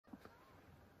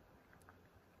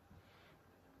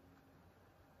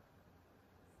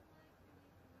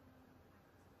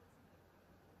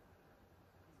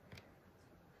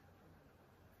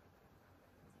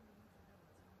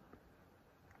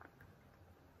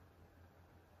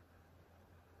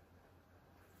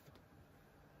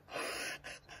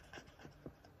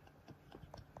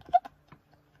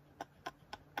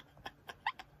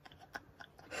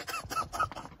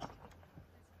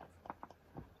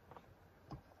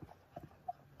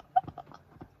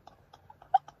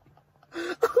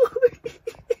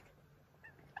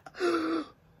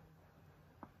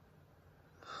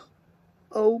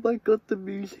my god, the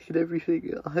music and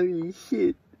everything. Holy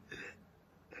shit.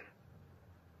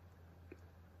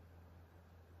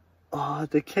 Oh,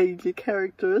 the changing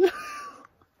character.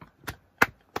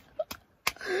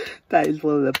 That is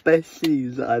one of the best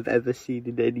scenes I've ever seen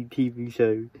in any TV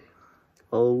show.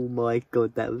 Oh my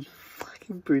god, that was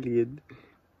fucking brilliant.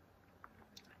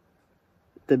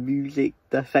 The music,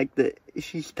 the fact that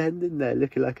she's standing there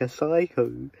looking like a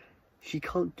psycho. She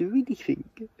can't do anything.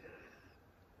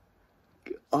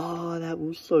 Oh, that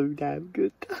was so damn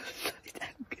good. That was so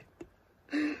damn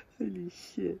good. Holy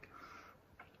shit.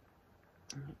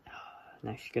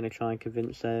 Now she's gonna try and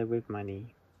convince her with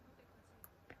money.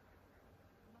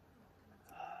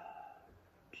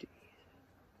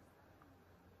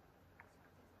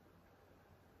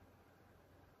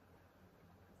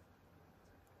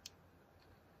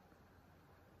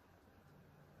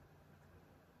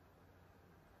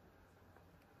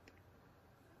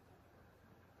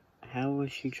 How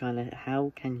was she trying to...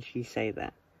 How can she say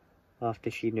that after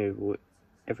she knew what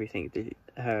everything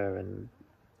that her and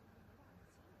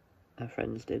her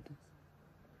friends did?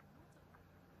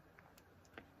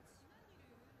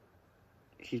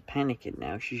 She's panicking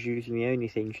now. She's using the only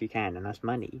thing she can, and that's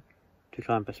money, to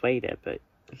try and persuade her, but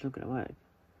it's not going to work.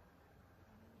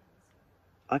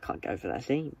 I can't go for that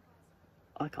scene.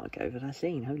 I can't go for that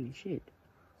scene. Holy shit.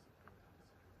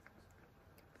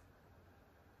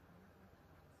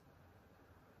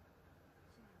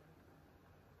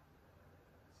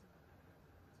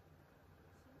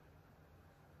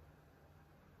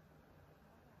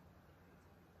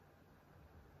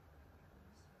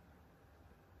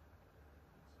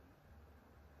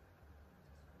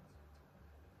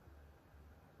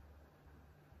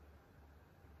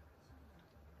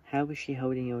 How is she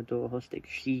holding your daughter hostage?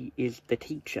 She is the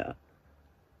teacher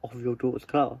of your daughter's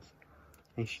class.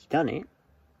 And she's done it.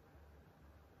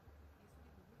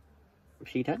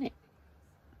 She done it.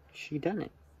 She done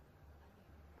it.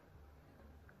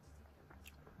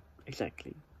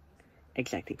 Exactly.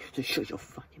 Exactly. Just shut your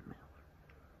fucking mouth.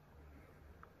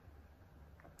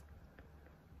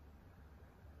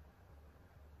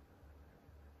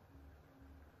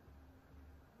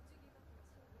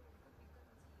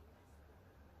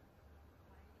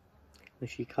 But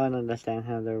she can't understand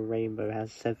how the rainbow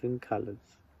has 7 colours.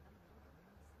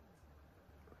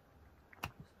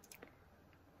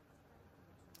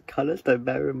 Colours don't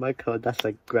matter in my card. That's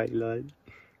a great line.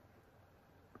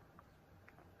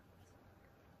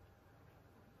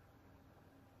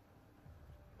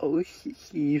 Oh, she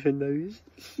even knows.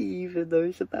 She even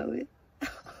knows about it.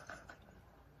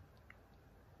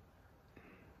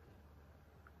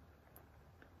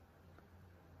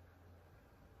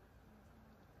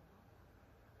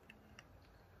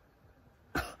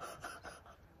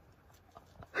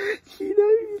 She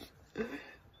knows.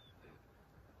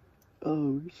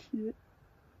 Oh shit.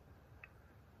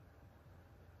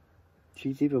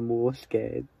 She's even more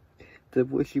scared than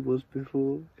what she was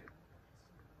before.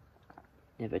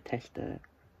 Never test her.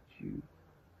 You.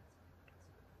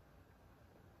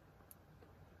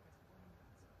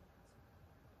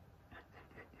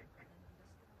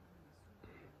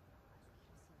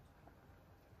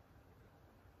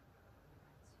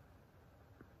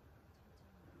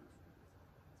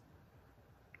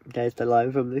 There's the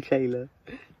line from the trailer.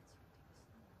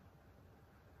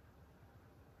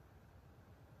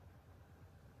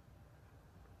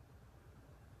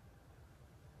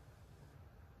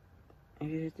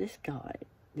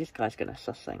 This guy's gonna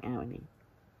suss something out, isn't he?